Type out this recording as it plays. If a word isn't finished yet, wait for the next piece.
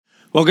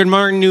Well, good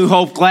morning, New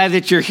Hope. Glad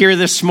that you're here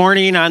this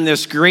morning on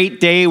this great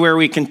day where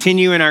we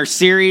continue in our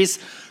series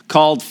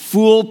called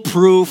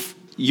Foolproof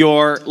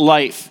Your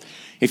Life.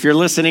 If you're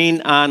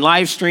listening on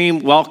live stream,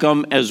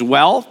 welcome as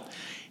well.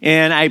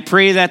 And I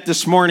pray that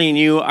this morning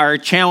you are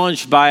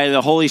challenged by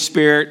the Holy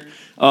Spirit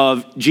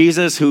of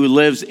Jesus who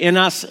lives in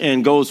us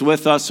and goes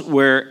with us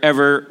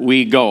wherever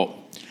we go.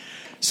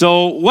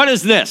 So what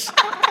is this?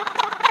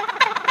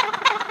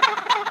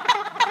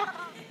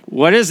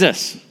 What is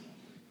this?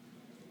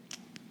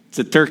 It's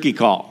a turkey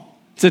call.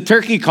 It's a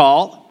turkey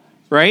call,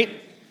 right?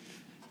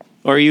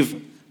 Or you've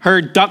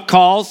heard duck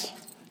calls.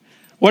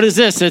 What is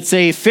this? It's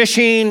a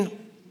fishing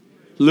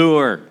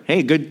lure.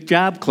 Hey, good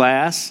job,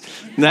 class.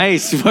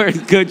 Nice.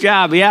 Good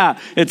job. Yeah,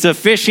 it's a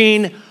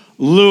fishing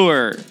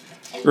lure,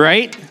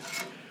 right?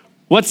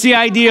 What's the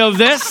idea of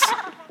this?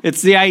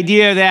 It's the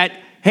idea that,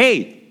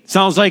 hey,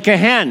 sounds like a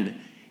hen.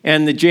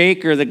 And the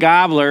jake or the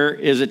gobbler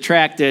is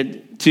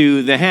attracted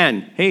to the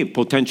hen. Hey,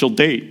 potential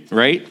date,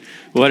 right?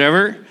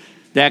 Whatever.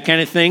 That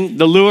kind of thing.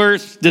 The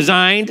lure's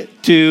designed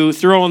to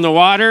throw in the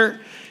water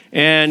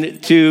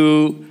and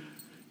to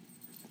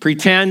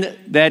pretend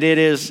that it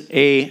is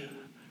a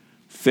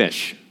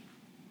fish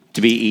to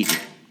be eaten.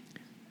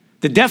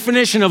 The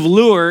definition of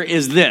lure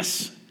is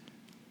this.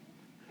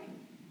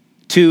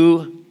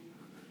 To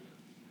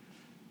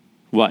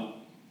what?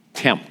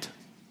 Tempt.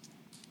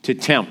 To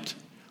tempt.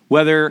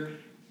 Whether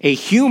a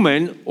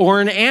human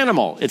or an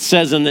animal, it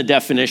says in the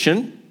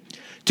definition.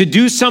 To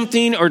do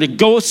something or to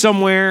go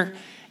somewhere,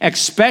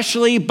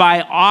 especially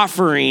by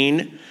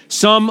offering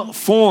some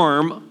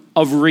form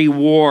of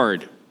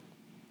reward.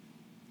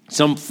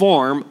 Some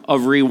form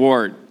of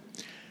reward.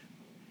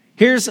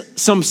 Here's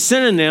some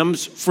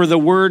synonyms for the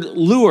word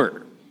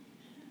lure.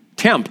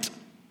 Tempt,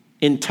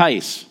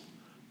 entice,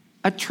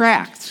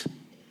 attract,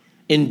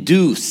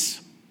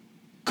 induce,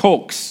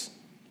 coax,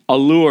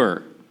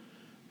 allure,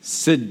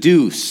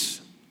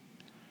 seduce,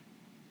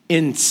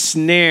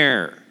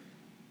 ensnare,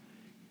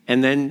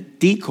 and then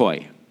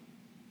decoy.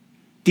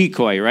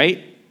 Decoy,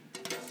 right?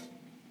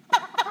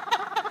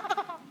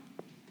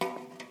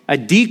 A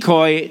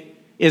decoy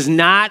is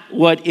not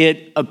what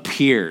it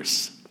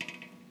appears.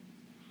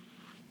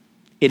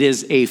 It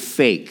is a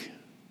fake.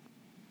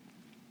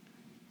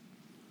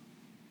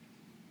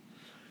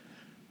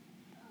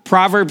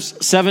 Proverbs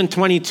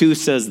 7:22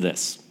 says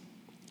this.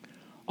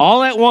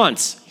 All at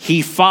once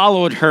he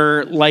followed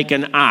her like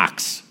an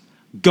ox,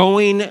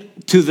 going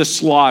to the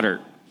slaughter,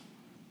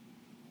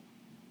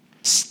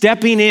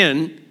 stepping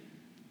in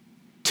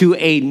to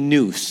a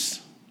noose.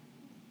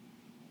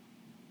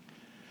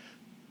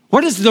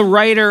 What is the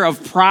writer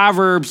of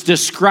Proverbs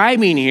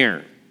describing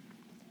here?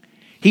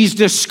 He's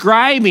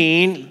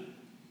describing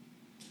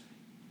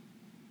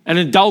an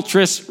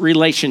adulterous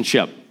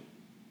relationship.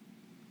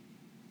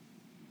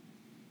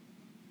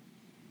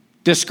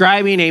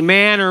 Describing a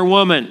man or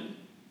woman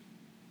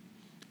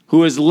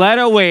who is led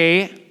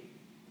away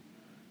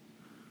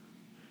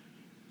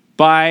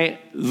by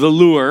the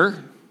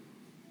lure,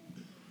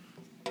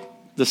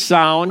 the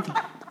sound,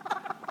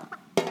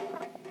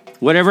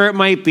 whatever it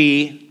might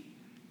be,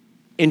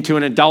 into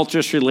an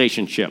adulterous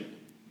relationship,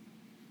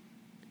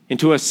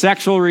 into a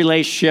sexual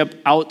relationship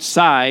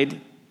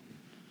outside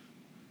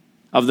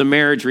of the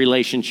marriage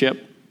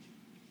relationship,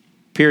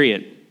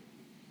 period.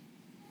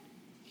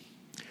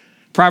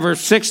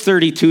 Proverbs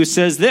 6:32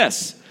 says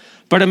this,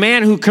 but a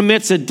man who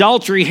commits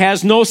adultery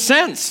has no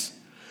sense.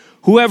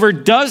 Whoever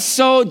does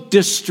so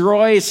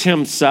destroys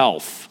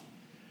himself.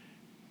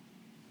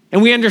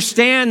 And we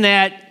understand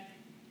that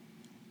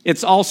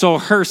it's also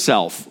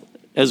herself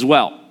as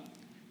well.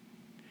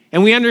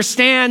 And we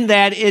understand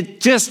that it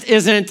just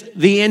isn't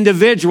the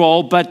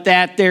individual, but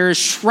that there's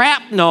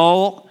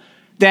shrapnel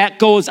that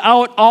goes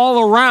out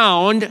all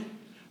around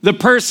the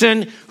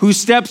person who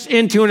steps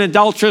into an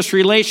adulterous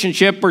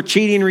relationship or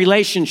cheating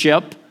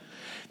relationship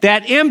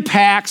that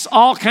impacts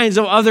all kinds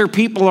of other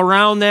people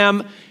around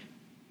them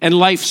and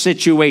life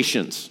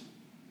situations.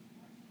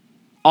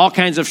 All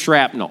kinds of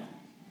shrapnel.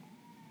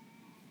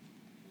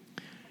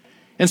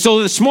 And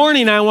so this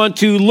morning I want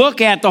to look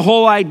at the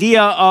whole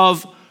idea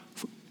of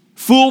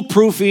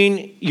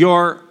foolproofing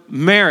your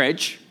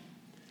marriage.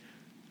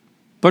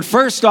 But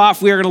first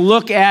off, we are going to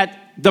look at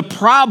the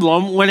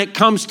problem when it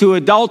comes to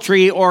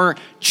adultery or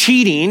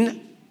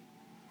cheating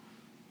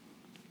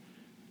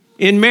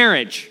in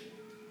marriage,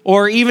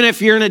 or even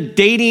if you're in a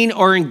dating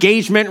or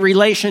engagement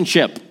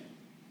relationship,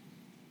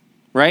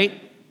 right?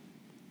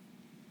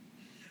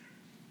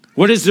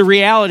 What is the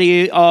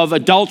reality of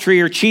adultery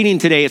or cheating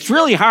today? It's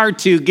really hard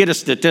to get a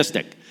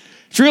statistic.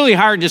 It's really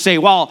hard to say,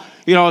 well,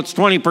 it's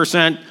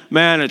 20%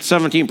 men, it's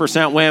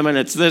 17% women,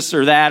 it's this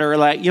or that or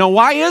that.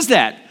 Why is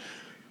that?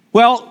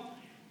 Well,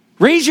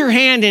 raise your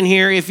hand in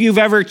here if you've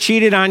ever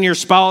cheated on your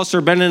spouse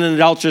or been in an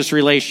adulterous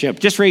relationship.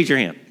 Just raise your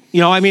hand.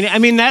 I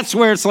mean, that's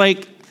where it's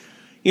like,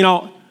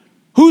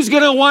 who's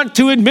going to want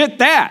to admit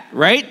that,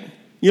 right?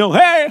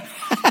 Hey.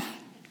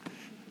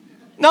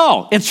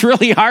 No, it's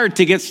really hard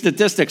to get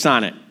statistics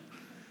on it.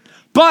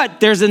 But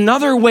there's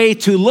another way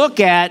to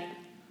look at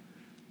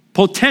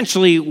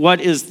potentially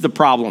what is the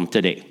problem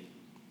today.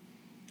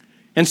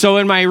 And so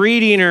in my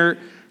reading or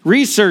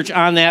research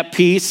on that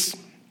piece,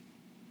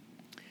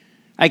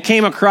 I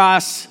came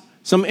across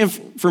some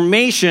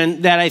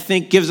information that I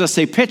think gives us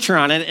a picture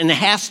on it, and it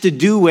has to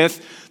do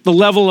with the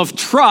level of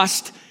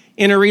trust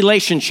in a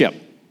relationship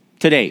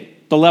today.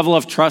 The level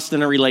of trust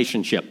in a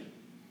relationship.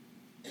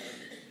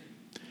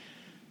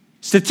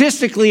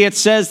 Statistically, it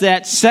says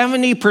that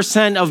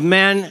 70% of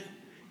men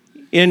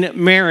in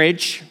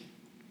marriage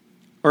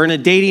or in a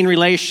dating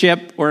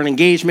relationship or an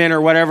engagement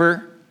or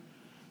whatever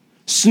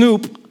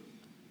snoop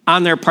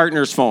on their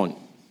partner's phone.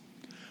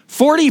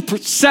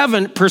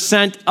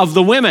 47% of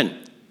the women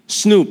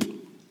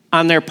snoop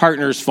on their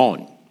partner's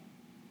phone.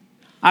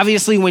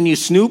 Obviously, when you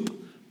snoop,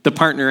 the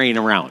partner ain't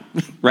around,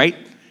 right?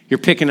 You're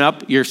picking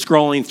up, you're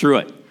scrolling through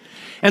it.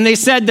 And they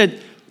said that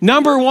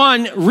number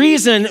one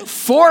reason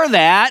for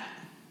that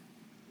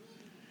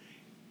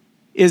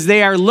is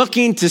they are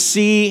looking to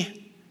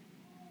see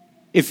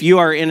if you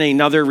are in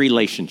another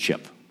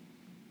relationship.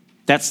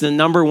 That's the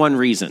number one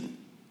reason.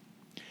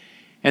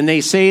 And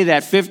they say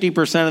that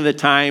 50% of the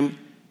time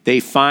they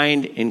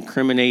find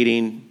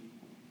incriminating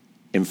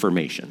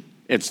information.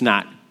 It's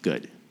not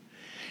good.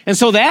 And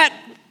so that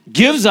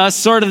gives us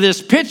sort of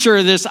this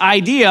picture, this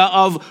idea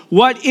of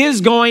what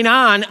is going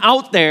on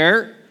out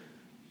there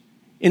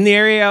in the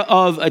area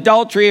of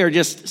adultery or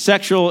just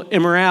sexual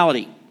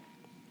immorality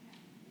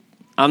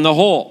on the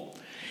whole.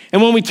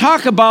 And when we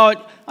talk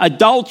about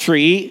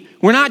adultery,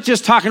 we're not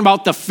just talking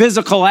about the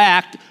physical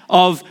act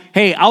of,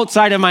 hey,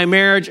 outside of my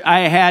marriage,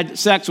 I had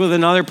sex with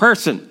another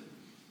person.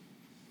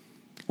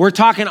 We're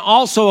talking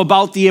also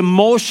about the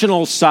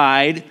emotional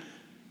side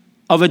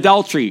of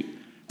adultery.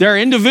 There are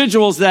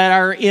individuals that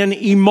are in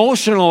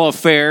emotional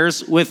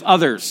affairs with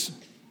others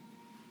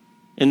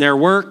in their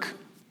work,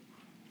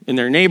 in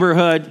their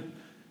neighborhood,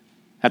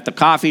 at the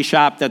coffee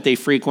shop that they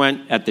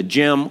frequent, at the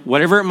gym,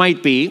 whatever it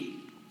might be.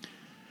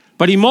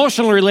 But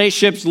emotional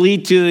relationships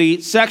lead to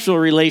the sexual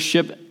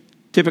relationship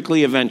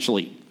typically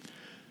eventually.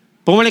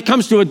 But when it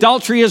comes to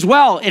adultery as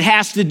well, it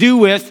has to do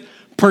with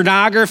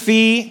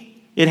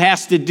pornography. It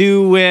has to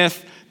do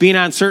with being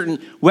on certain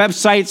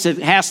websites. It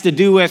has to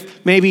do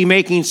with maybe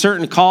making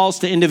certain calls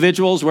to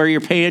individuals where you're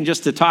paying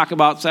just to talk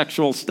about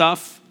sexual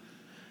stuff.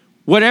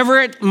 Whatever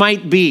it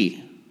might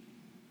be.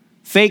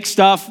 Fake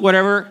stuff,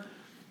 whatever.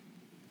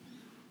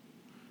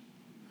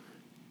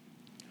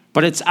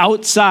 But it's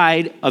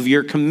outside of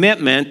your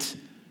commitment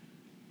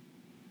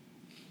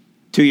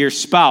to your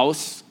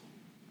spouse,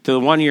 to the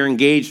one you're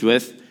engaged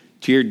with,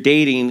 to your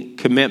dating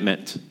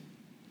commitment.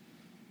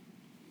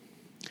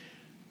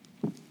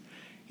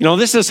 You know,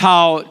 this is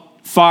how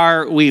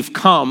far we've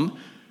come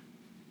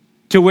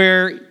to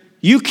where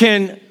you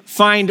can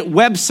find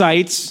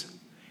websites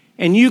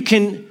and you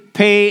can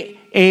pay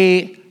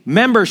a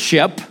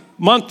membership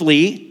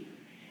monthly,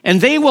 and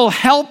they will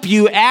help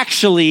you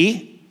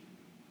actually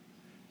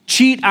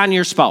cheat on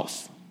your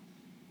spouse.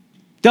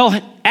 They'll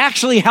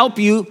actually help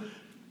you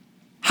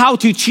how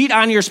to cheat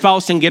on your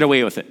spouse and get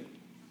away with it.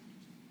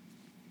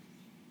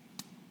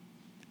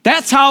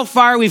 That's how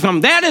far we've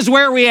come. That is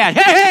where we at.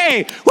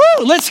 Hey,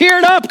 woo, let's hear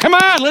it up. Come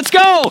on, let's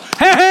go.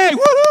 Hey,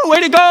 woo,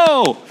 way to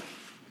go.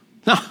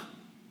 No.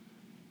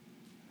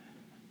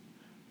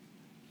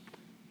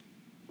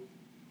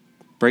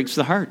 Breaks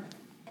the heart.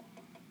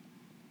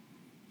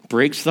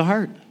 Breaks the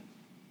heart.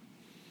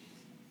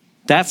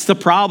 That's the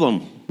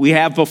problem we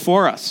have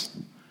before us.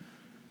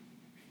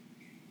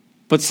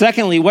 But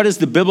secondly, what is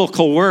the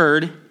biblical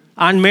word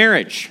on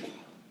marriage? I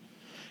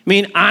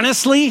mean,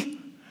 honestly,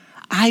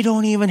 I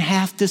don't even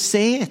have to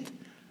say it.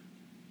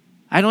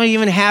 I don't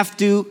even have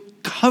to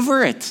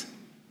cover it.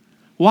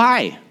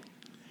 Why?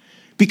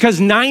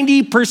 Because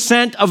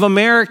 90% of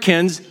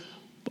Americans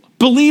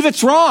believe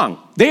it's wrong.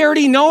 They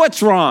already know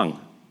it's wrong.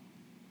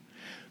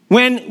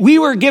 When we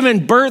were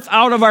given birth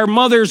out of our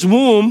mother's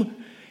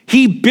womb,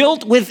 He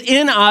built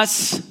within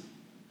us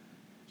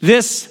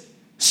this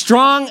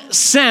strong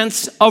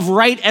sense of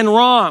right and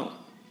wrong.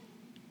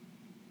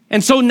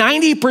 And so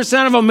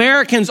 90% of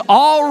Americans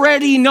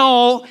already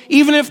know,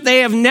 even if they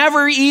have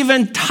never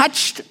even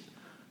touched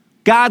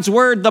God's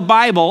word, the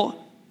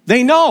Bible,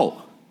 they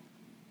know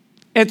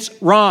it's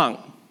wrong.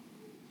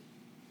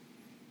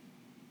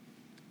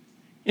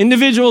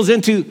 Individuals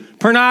into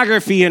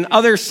pornography and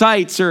other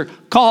sites or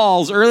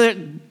calls,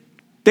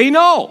 they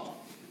know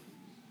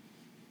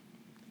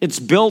it's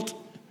built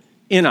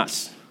in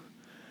us.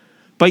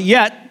 But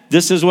yet,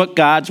 this is what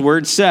God's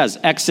word says.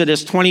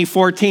 Exodus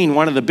 20:14,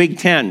 one of the big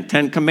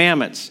 10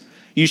 Commandments.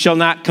 You shall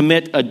not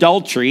commit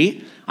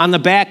adultery. On the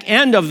back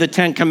end of the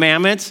 10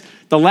 Commandments,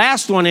 the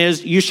last one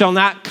is, you shall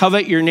not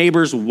covet your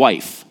neighbor's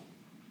wife.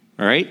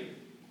 All right?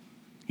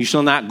 You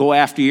shall not go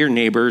after your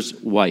neighbor's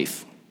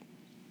wife.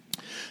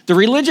 The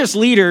religious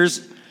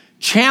leaders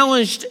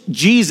challenged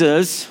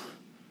Jesus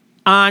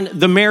on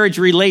the marriage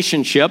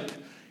relationship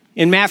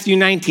in Matthew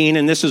 19,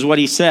 and this is what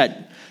he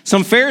said.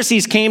 Some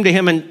Pharisees came to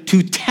him and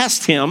to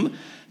test him,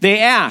 they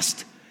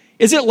asked,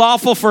 is it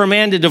lawful for a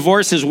man to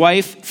divorce his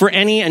wife for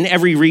any and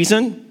every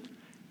reason?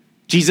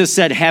 Jesus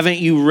said, haven't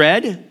you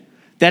read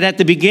that at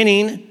the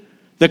beginning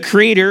the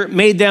Creator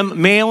made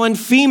them male and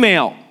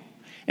female.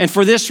 And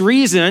for this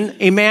reason,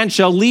 a man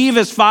shall leave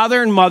his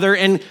father and mother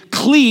and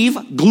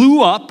cleave,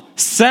 glue up,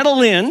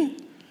 settle in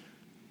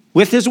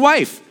with his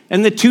wife.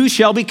 And the two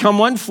shall become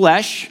one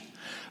flesh.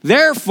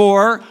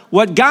 Therefore,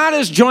 what God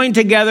has joined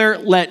together,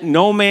 let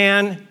no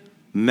man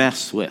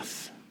mess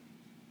with.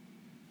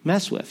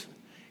 Mess with.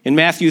 In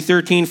Matthew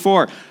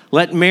 13:4,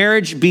 let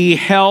marriage be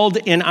held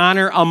in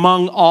honor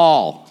among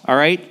all. All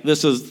right?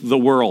 This is the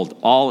world.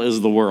 All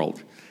is the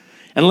world.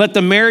 And let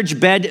the marriage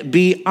bed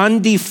be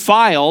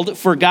undefiled,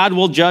 for God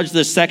will judge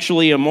the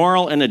sexually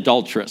immoral and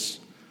adulterous.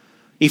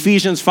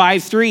 Ephesians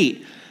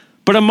 5:3,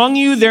 but among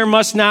you there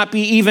must not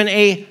be even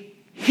a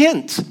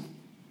hint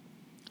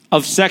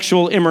of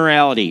sexual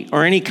immorality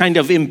or any kind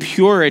of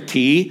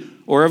impurity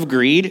or of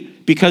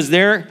greed, because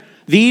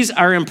these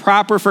are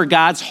improper for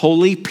God's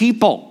holy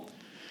people.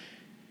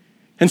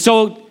 And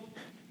so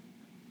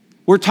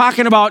we're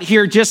talking about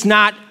here just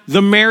not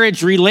the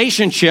marriage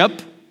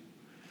relationship,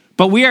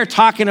 but we are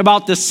talking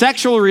about the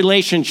sexual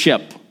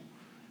relationship,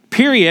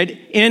 period,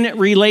 in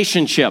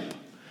relationship.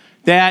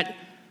 That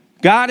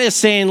God is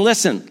saying,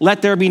 listen,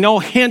 let there be no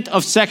hint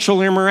of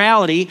sexual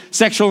immorality.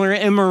 Sexual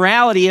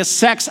immorality is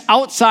sex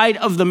outside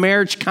of the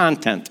marriage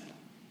content.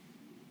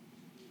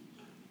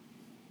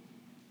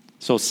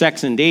 So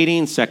sex and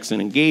dating, sex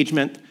and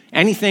engagement,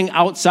 anything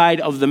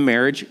outside of the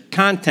marriage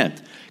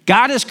content.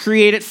 God has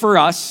created for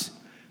us,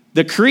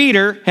 the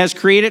Creator has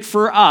created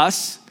for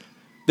us,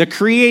 the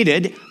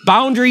created,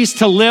 boundaries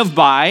to live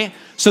by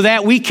so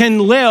that we can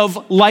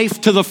live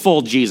life to the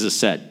full, Jesus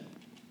said.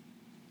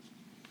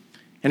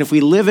 And if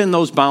we live in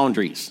those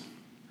boundaries,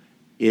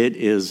 it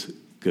is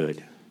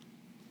good.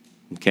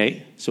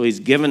 Okay? So he's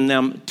given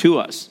them to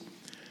us.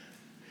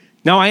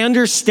 Now I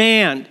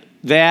understand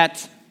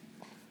that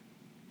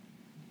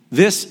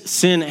this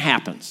sin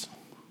happens.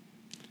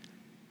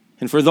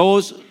 And for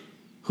those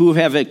who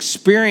have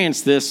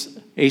experienced this,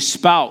 a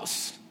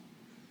spouse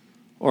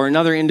or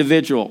another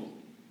individual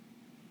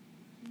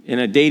in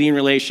a dating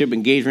relationship,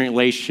 engagement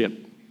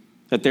relationship,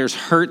 that there's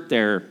hurt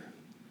there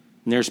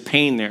and there's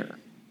pain there.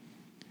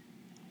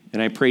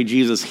 And I pray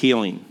Jesus'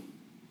 healing.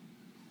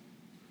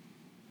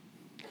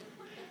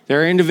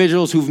 There are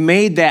individuals who've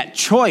made that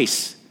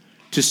choice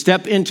to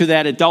step into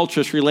that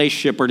adulterous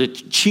relationship or to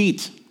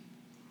cheat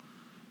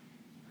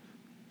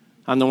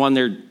on the one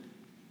they're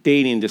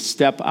dating, to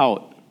step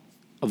out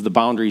of the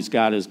boundaries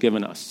God has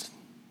given us.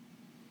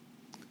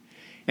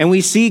 And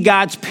we see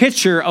God's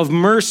picture of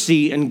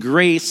mercy and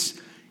grace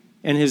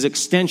and his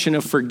extension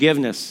of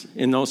forgiveness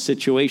in those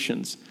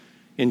situations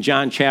in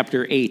John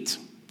chapter 8.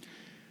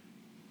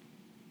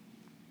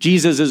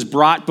 Jesus is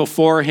brought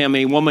before him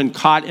a woman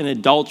caught in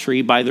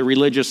adultery by the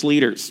religious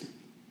leaders.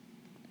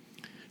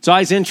 It's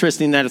always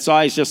interesting that it's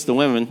always just the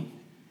women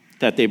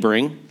that they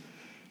bring,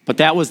 but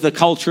that was the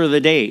culture of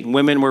the day.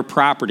 Women were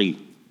property,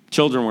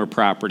 children were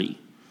property.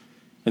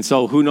 And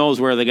so who knows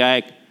where the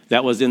guy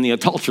that was in the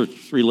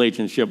adulterous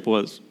relationship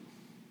was.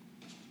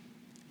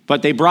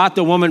 But they brought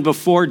the woman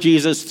before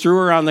Jesus, threw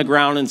her on the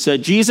ground and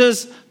said,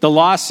 Jesus, the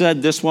law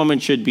said this woman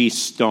should be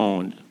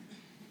stoned.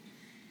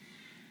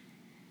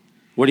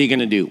 What are you going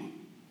to do?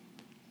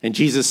 And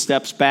Jesus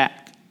steps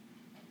back,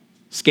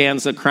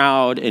 scans the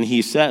crowd, and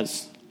he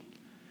says,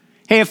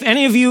 hey, if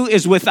any of you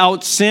is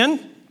without sin,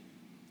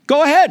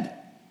 go ahead.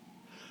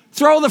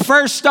 Throw the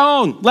first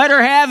stone. Let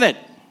her have it.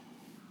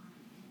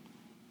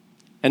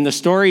 And the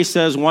story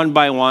says one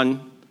by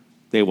one,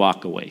 they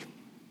walk away.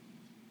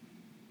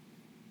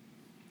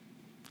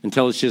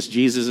 Until it's just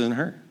Jesus and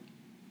her.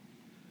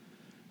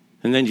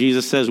 And then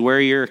Jesus says, where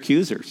are your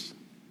accusers?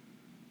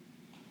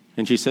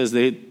 And she says,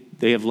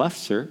 they have left,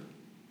 sir.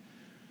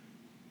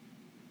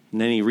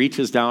 And then he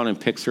reaches down and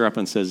picks her up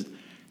and says,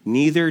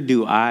 neither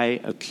do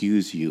I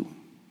accuse you.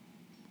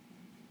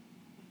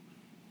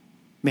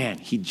 Man,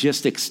 he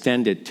just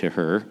extended to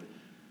her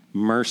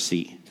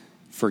mercy,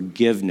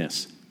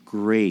 forgiveness,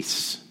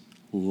 grace,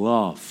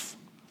 love.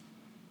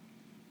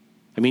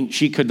 I mean,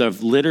 she could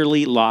have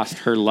literally lost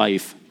her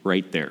life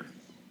right there.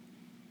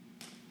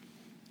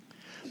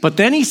 But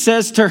then he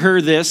says to her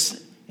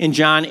this in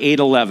John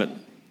 8:11.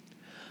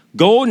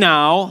 Go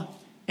now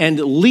and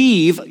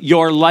leave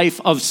your life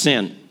of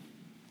sin.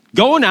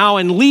 Go now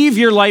and leave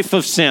your life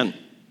of sin.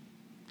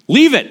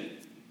 Leave it.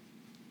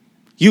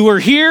 You were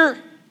here,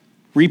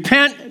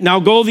 repent,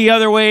 now go the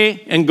other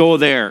way and go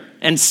there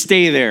and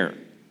stay there.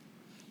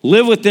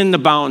 Live within the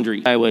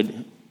boundary. I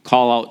would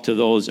call out to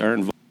those who are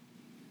involved.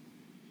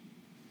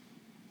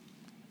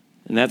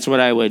 And that's what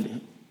I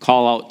would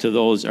call out to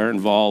those who are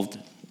involved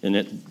in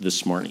it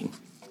this morning.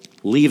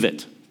 Leave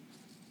it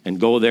and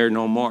go there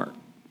no more.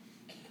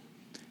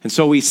 And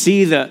so we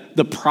see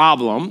the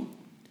problem.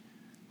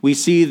 We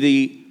see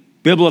the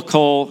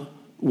biblical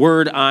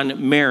word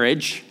on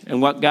marriage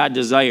and what God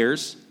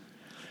desires.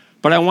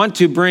 But I want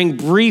to bring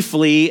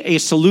briefly a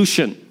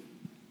solution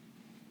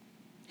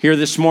here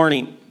this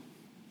morning.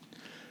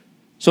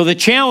 So the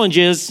challenge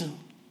is,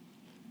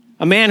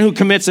 a man who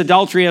commits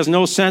adultery has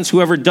no sense.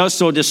 Whoever does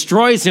so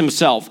destroys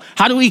himself.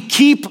 How do we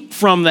keep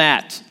from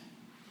that?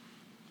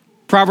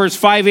 Proverbs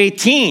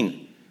 5:18.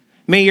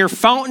 May your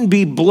fountain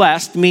be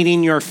blessed,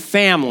 meaning your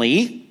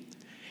family,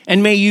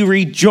 and may you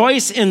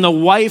rejoice in the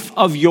wife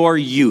of your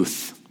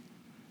youth.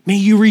 May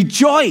you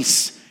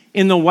rejoice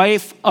in the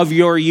wife of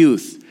your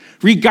youth.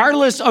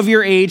 Regardless of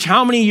your age,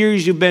 how many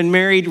years you've been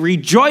married,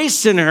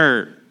 rejoice in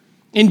her.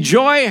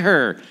 Enjoy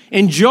her.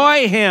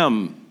 Enjoy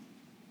him.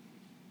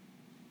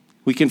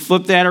 We can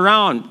flip that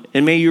around.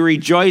 And may you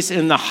rejoice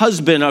in the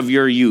husband of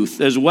your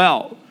youth as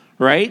well,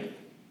 right?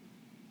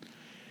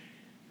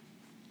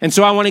 And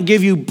so I want to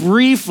give you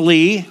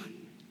briefly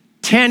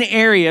 10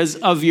 areas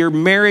of your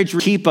marriage to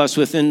keep us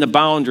within the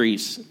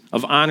boundaries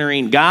of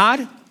honoring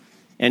God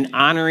and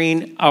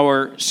honoring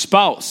our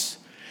spouse.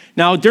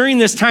 Now, during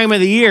this time of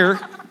the year,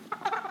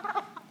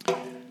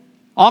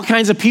 all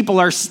kinds of people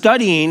are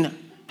studying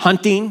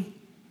hunting.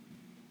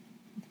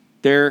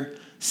 They're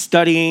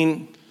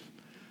studying,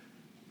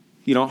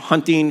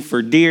 hunting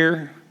for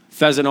deer.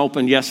 Pheasant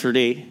opened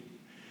yesterday.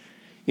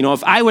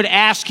 If I would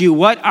ask you,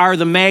 what are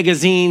the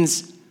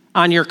magazines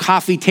on your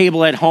coffee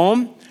table at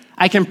home?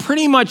 I can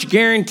pretty much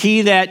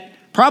guarantee that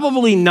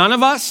probably none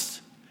of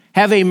us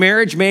have a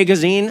marriage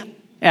magazine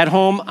at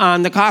home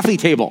on the coffee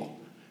table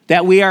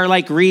that we are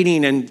like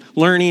reading and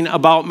learning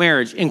about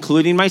marriage,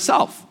 including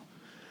myself.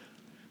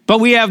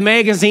 But we have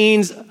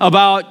magazines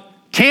about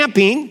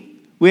camping.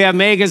 We have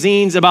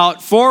magazines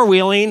about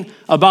four-wheeling,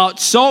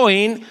 about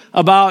sewing,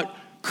 about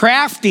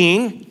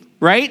crafting,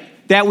 right?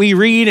 That we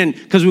read and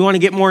because we want to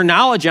get more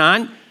knowledge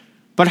on.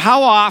 But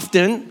how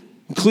often,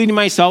 including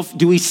myself,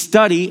 do we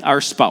study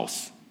our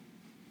spouse?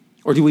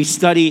 Or do we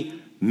study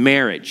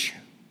marriage,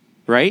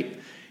 right?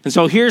 And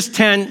so here's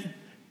 10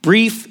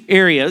 brief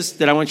areas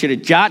that I want you to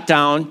jot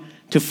down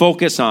to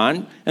focus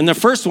on. And the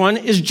first one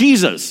is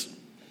Jesus.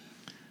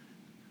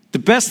 The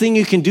best thing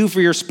you can do for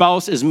your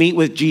spouse is meet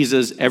with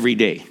Jesus every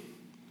day.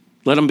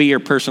 Let him be your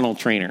personal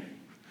trainer.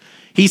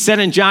 He said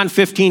in John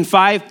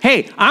 15:5,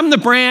 hey, I'm the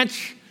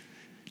branch,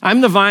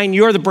 I'm the vine,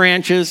 you're the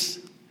branches.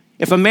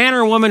 If a man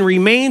or woman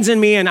remains in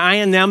me and I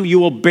in them, you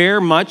will bear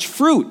much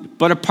fruit.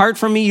 But apart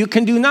from me, you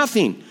can do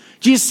nothing.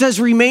 Jesus says,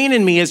 remain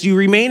in me. As you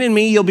remain in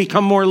me, you'll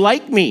become more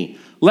like me,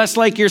 less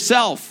like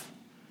yourself.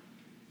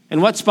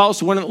 And what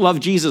spouse wouldn't love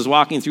Jesus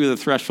walking through the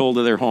threshold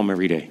of their home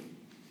every day?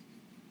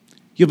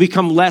 You'll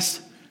become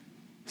less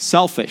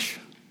selfish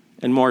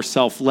and more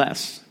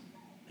selfless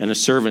and a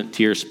servant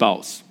to your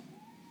spouse.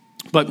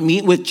 But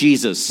meet with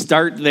Jesus.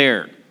 Start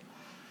there.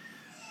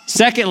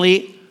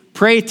 Secondly,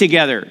 pray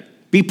together.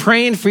 Be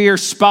praying for your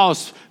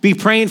spouse. Be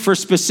praying for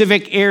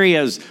specific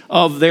areas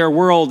of their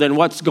world and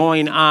what's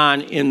going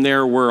on in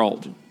their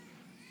world.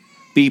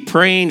 Be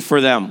praying for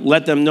them.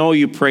 Let them know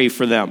you pray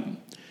for them.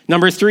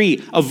 Number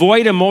 3,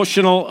 avoid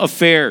emotional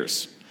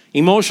affairs.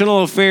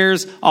 Emotional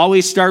affairs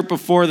always start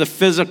before the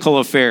physical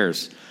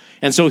affairs.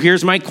 And so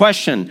here's my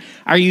question.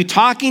 Are you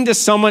talking to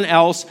someone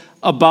else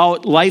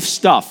about life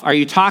stuff? Are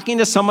you talking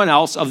to someone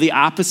else of the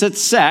opposite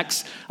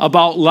sex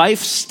about life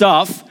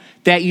stuff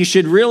that you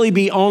should really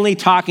be only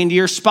talking to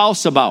your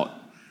spouse about?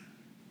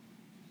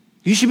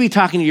 You should be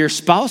talking to your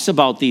spouse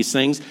about these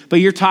things, but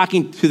you're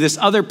talking to this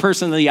other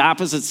person of the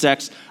opposite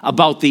sex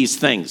about these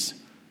things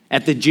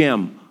at the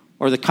gym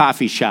or the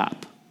coffee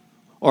shop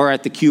or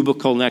at the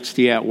cubicle next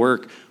to you at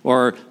work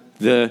or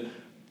the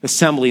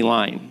assembly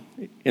line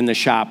in the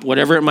shop,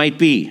 whatever it might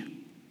be.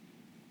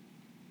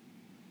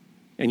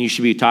 And you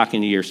should be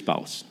talking to your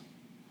spouse.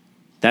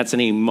 That's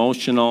an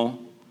emotional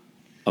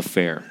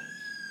affair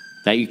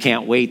that you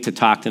can't wait to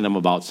talk to them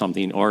about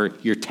something, or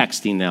you're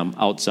texting them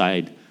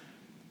outside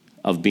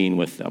of being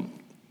with them.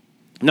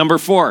 Number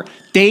 4,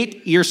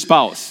 date your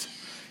spouse.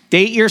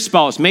 Date your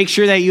spouse. Make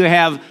sure that you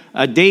have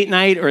a date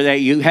night or that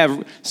you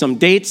have some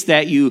dates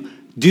that you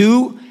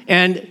do,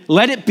 and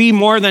let it be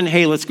more than,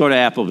 hey, let's go to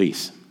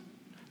Applebee's.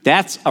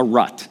 That's a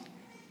rut.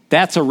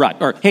 That's a rut.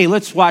 Or, hey,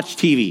 let's watch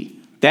TV.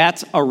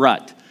 That's a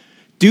rut.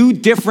 Do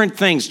different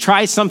things.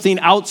 Try something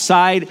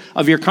outside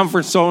of your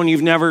comfort zone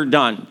you've never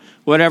done,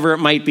 whatever it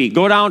might be.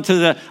 Go down to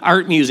the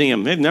art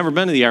museum. They've never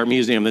been to the art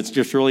museum. That's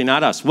just really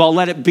not us. Well,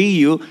 let it be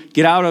you.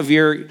 Get out of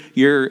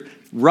your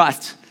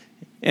rut,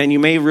 and you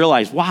may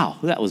realize, wow,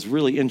 that was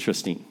really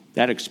interesting.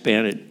 That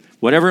expanded.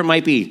 Whatever it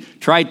might be.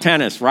 Try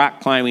tennis, rock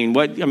climbing,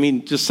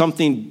 just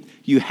something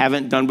you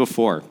haven't done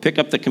before. Pick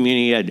up the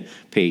community ed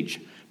page.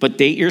 But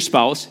date your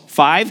spouse.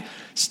 5,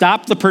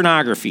 stop the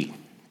pornography.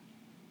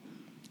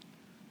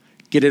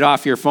 Get it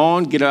off your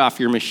phone. Get it off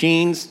your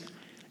machines.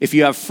 If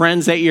you have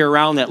friends that you're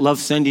around that love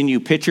sending you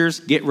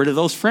pictures, get rid of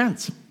those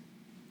friends.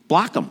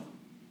 Block them.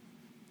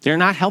 They're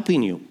not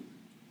helping you.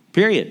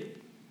 Period.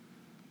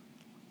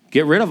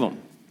 Get rid of them.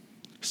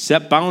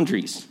 Set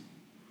boundaries.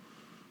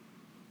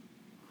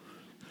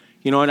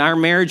 In our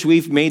marriage,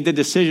 we've made the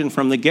decision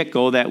from the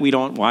get-go that we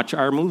don't watch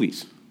our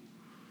movies.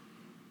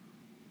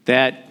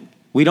 That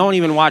we don't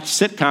even watch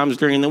sitcoms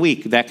during the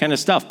week, that kind of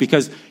stuff,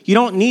 because you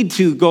don't need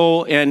to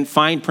go and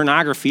find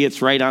pornography.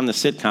 It's right on the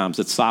sitcoms.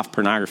 It's soft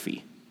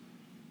pornography.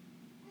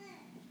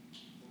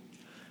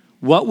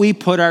 What we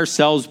put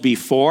ourselves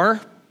before,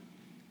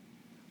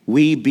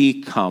 we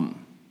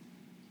become.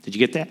 Did you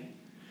get that?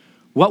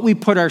 What we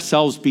put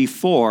ourselves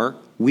before,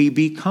 we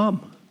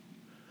become.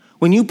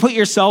 When you put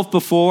yourself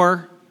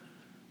before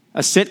a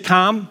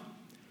sitcom,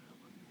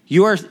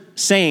 you are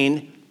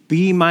saying,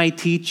 be my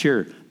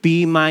teacher,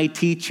 be my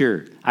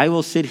teacher. I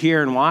will sit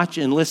here and watch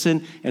and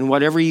listen, and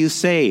whatever you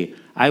say,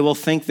 I will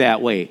think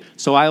that way.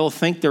 So I will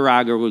think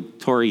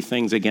derogatory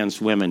things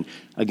against women,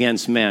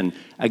 against men,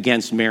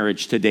 against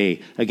marriage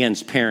today,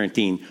 against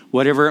parenting,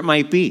 whatever it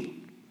might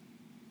be.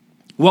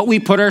 What we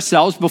put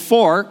ourselves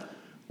before,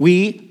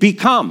 we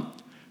become.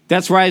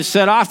 That's where I've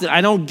said often,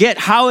 I don't get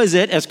how is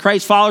it as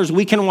Christ followers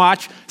we can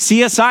watch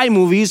CSI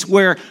movies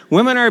where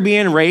women are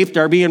being raped,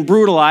 are being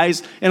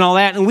brutalized and all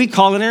that, and we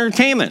call it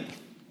entertainment.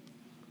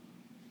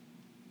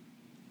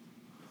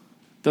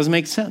 Doesn't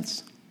make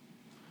sense.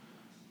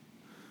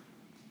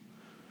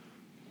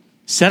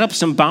 Set up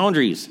some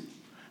boundaries.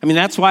 I mean,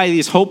 that's why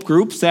these hope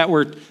groups that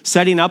we're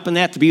setting up and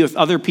that to be with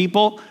other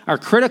people are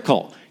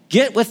critical.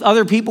 Get with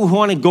other people who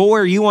want to go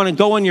where you want to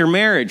go in your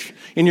marriage,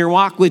 in your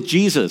walk with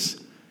Jesus.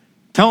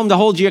 Tell them to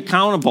hold you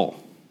accountable.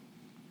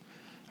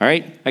 All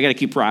right? I got to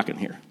keep rocking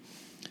here.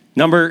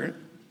 Number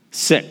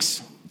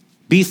 6,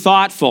 be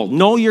thoughtful.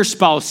 Know your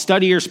spouse.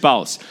 Study your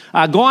spouse.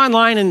 Go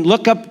online and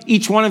look up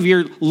each one of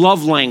your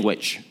love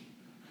language.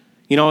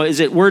 You know, is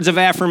it words of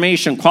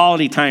affirmation,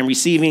 quality time,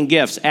 receiving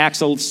gifts,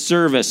 acts of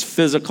service,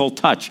 physical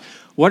touch?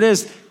 What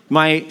is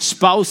my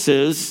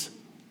spouse's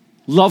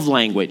love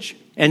language?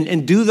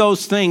 And do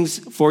those things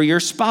for your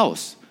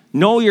spouse.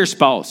 Know your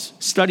spouse.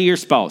 Study your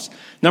spouse.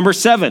 Number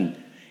 7,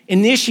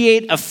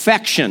 initiate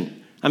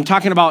affection. I'm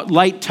talking about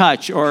light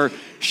touch or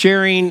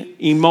sharing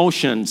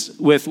emotions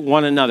with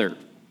one another.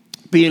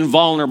 Being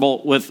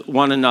vulnerable with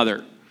one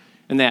another.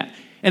 And that.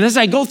 And as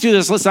I go through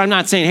this list, I'm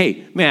not saying,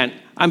 hey, man,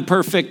 I'm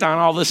perfect on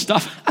all this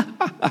stuff.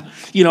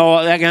 You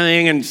know, that kind of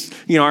thing. And,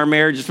 you know, our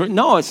marriage is...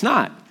 No, it's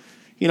not.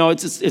 You know,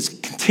 it's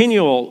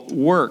continual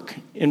work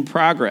in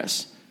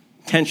progress.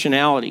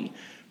 Intentionality.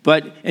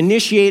 But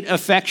initiate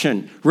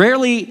affection.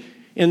 Rarely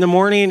in the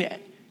morning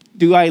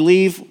do I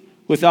leave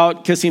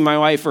without kissing my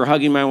wife or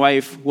hugging my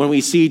wife. When we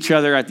see each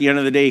other at the end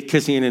of the day,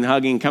 kissing and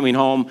hugging, coming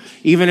home.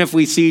 Even if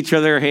we see each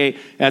other, hey,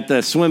 at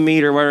the swim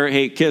meet or whatever,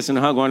 hey, kiss and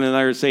hug one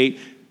another. Say,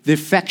 the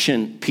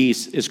affection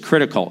piece is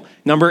critical.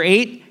 Number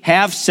 8,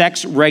 have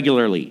sex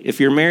regularly. If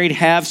you're married,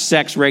 have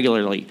sex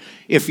regularly.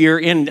 If you're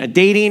in a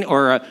dating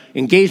or an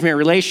engagement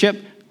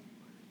relationship,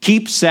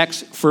 keep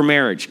sex for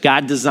marriage.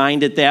 God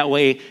designed it that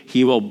way.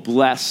 He will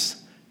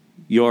bless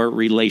your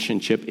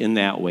relationship in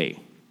that way.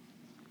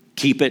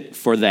 Keep it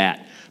for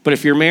that. But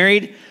if you're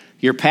married,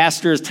 your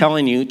pastor is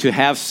telling you to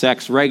have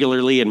sex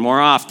regularly and more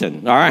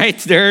often. All right,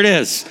 there it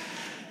is.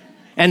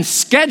 And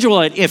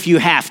schedule it if you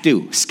have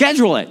to.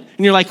 Schedule it.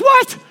 And you're like,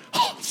 what?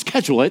 Oh,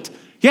 schedule it?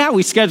 Yeah,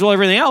 we schedule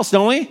everything else,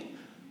 don't we?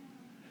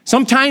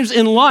 Sometimes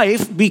in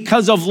life,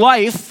 because of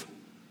life,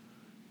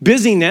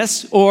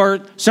 busyness, or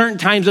certain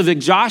times of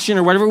exhaustion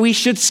or whatever, we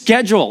should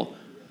schedule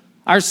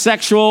our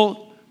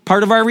sexual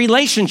part of our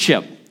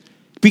relationship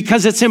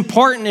because it's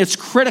important, it's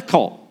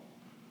critical.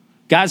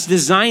 God's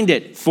designed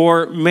it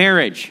for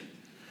marriage.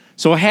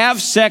 So have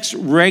sex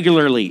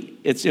regularly.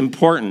 It's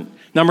important.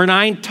 Number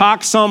 9,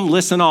 talk some,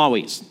 listen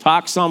always.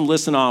 Talk some,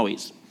 listen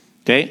always.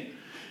 Okay?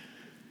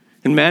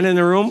 And men in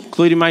the room,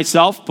 including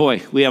myself,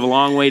 boy, we have a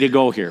long way to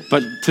go here.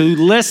 But to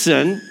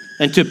listen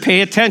and to pay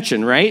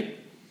attention, right?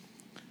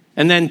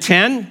 And then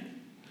 10,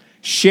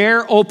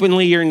 share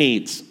openly your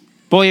needs.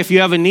 Boy, if you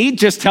have a need,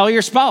 just tell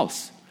your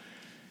spouse.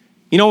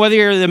 You know, whether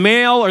you're the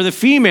male or the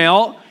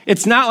female,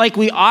 it's not like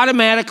we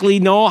automatically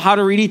know how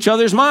to read each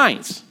other's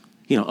minds.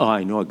 You know, oh,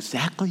 I know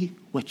exactly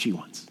what she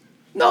wants.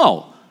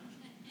 No.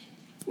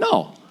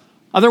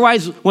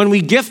 Otherwise, when we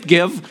gift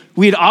give,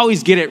 we'd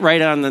always get it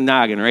right on the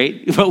noggin,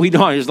 right? But we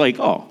don't. It's like,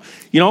 oh,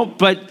 you know,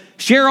 but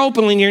share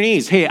openly your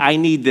needs. Hey, I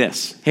need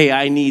this. Hey,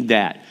 I need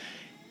that.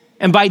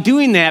 And by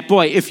doing that,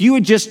 boy, if you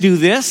would just do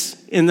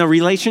this in the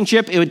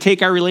relationship, it would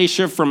take our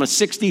relationship from a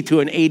 60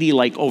 to an 80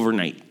 like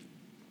overnight.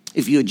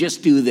 If you would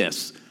just do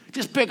this.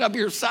 Just pick up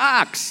your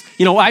socks.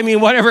 You know, I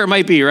mean, whatever it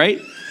might be,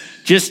 right?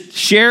 Just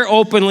share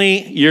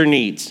openly your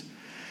needs.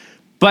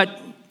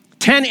 But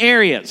 10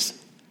 areas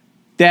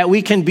that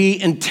we can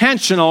be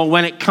intentional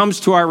when it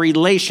comes to our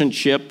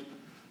relationship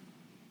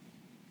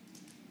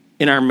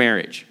in our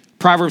marriage.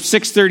 Proverbs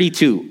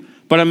 6:32.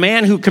 But a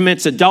man who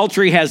commits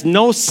adultery has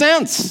no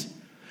sense.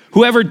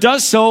 Whoever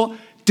does so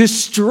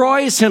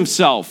destroys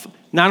himself.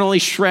 Not only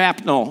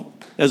shrapnel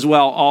as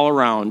well all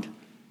around.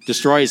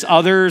 Destroys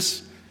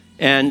others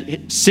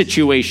and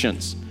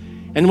situations.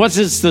 And what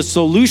is the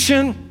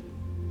solution?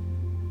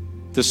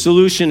 The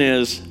solution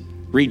is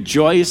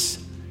rejoice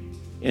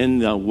in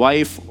the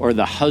wife or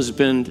the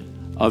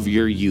husband of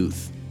your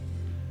youth.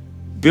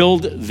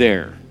 Build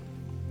there.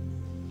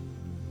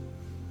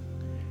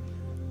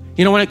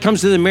 You know, when it comes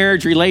to the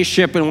marriage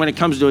relationship and when it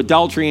comes to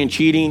adultery and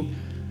cheating,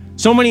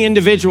 so many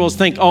individuals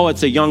think, oh,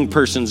 it's a young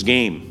person's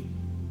game.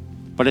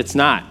 But it's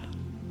not.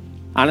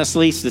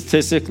 Honestly,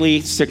 statistically,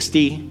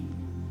 60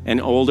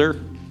 and older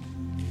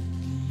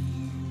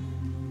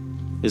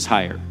is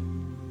higher.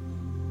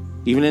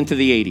 Even into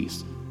the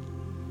 80s.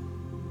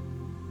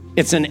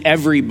 It's an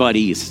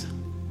everybody's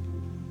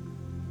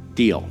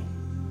deal.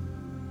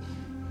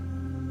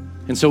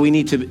 And so we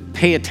need to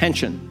pay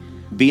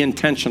attention, be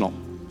intentional.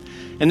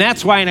 And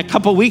that's why in a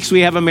couple weeks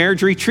we have a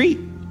marriage retreat.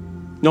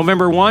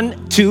 November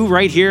 1, 2,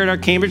 right here at our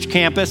Cambridge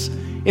campus.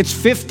 It's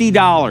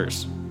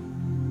 $50.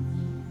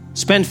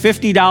 Spend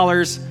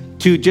 $50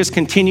 to just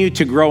continue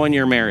to grow in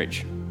your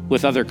marriage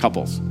with other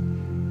couples.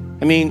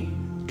 I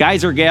mean,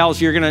 guys or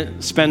gals, you're going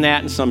to spend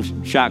that in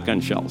some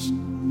shotgun shells.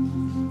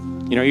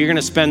 You know, you're going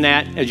to spend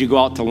that as you go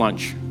out to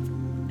lunch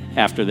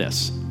after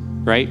this,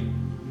 right?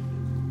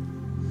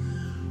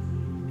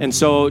 And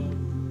so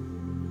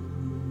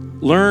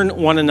learn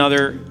one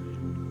another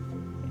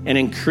and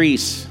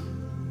increase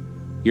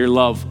your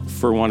love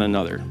for one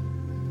another.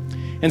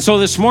 And so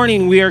this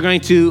morning we are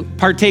going to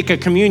partake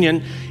of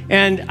communion.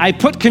 And I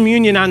put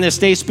communion on this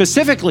day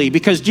specifically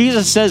because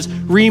Jesus says,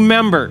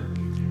 remember,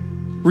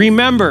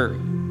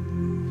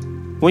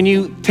 when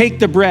you take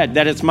the bread,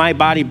 that it's my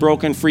body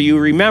broken for you.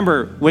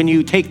 Remember, when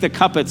you take the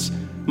cup, it's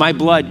my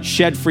blood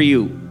shed for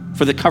you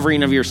for the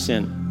covering of your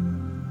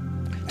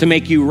sin, to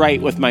make you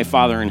right with my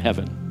Father in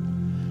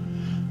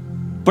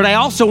heaven. But I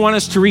also want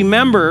us to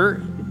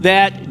remember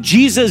that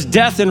Jesus'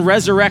 death and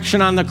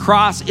resurrection on the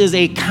cross is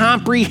a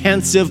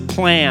comprehensive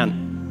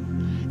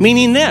plan.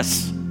 Meaning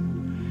this,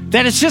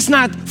 that it's just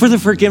not for the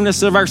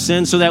forgiveness of our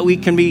sins so that we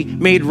can be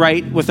made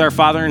right with our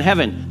Father in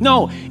heaven.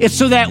 No, it's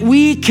so that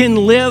we can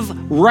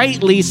live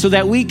rightly, so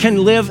that we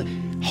can live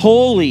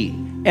holy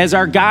as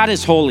our God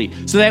is holy,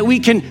 so that we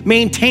can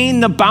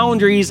maintain the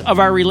boundaries of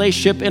our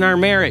relationship in our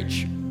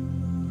marriage,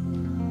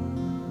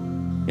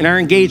 in our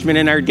engagement,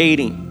 in our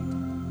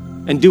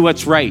dating, and do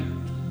what's right.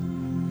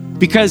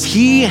 Because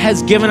he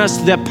has given us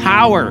the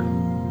power.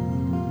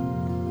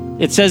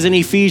 It says in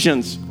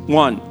Ephesians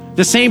 1,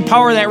 the same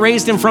power that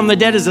raised him from the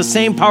dead is the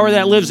same power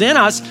that lives in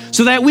us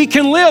so that we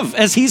can live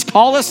as he's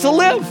called us to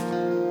live.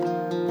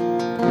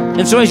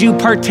 And so as you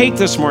partake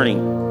this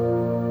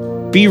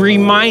morning, be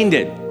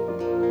reminded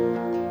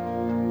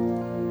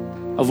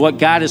of what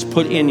God has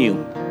put in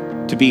you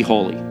to be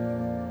holy.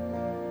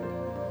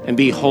 And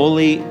be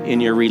holy in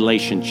your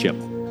relationship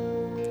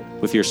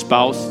with your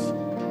spouse,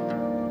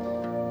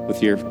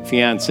 with your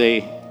fiance,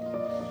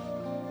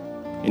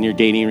 in your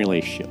dating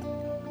relationship.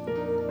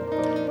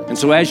 And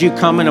so as you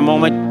come in a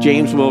moment,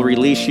 James will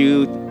release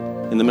you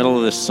in the middle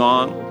of this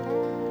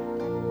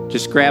song.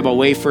 Just grab a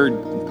wafer,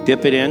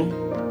 dip it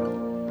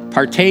in,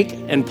 partake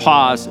and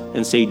pause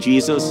and say,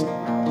 Jesus,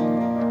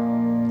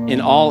 in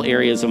all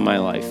areas of my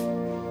life,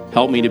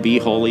 help me to be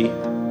holy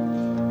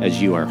as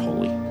you are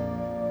holy.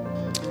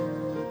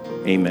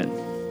 Amen.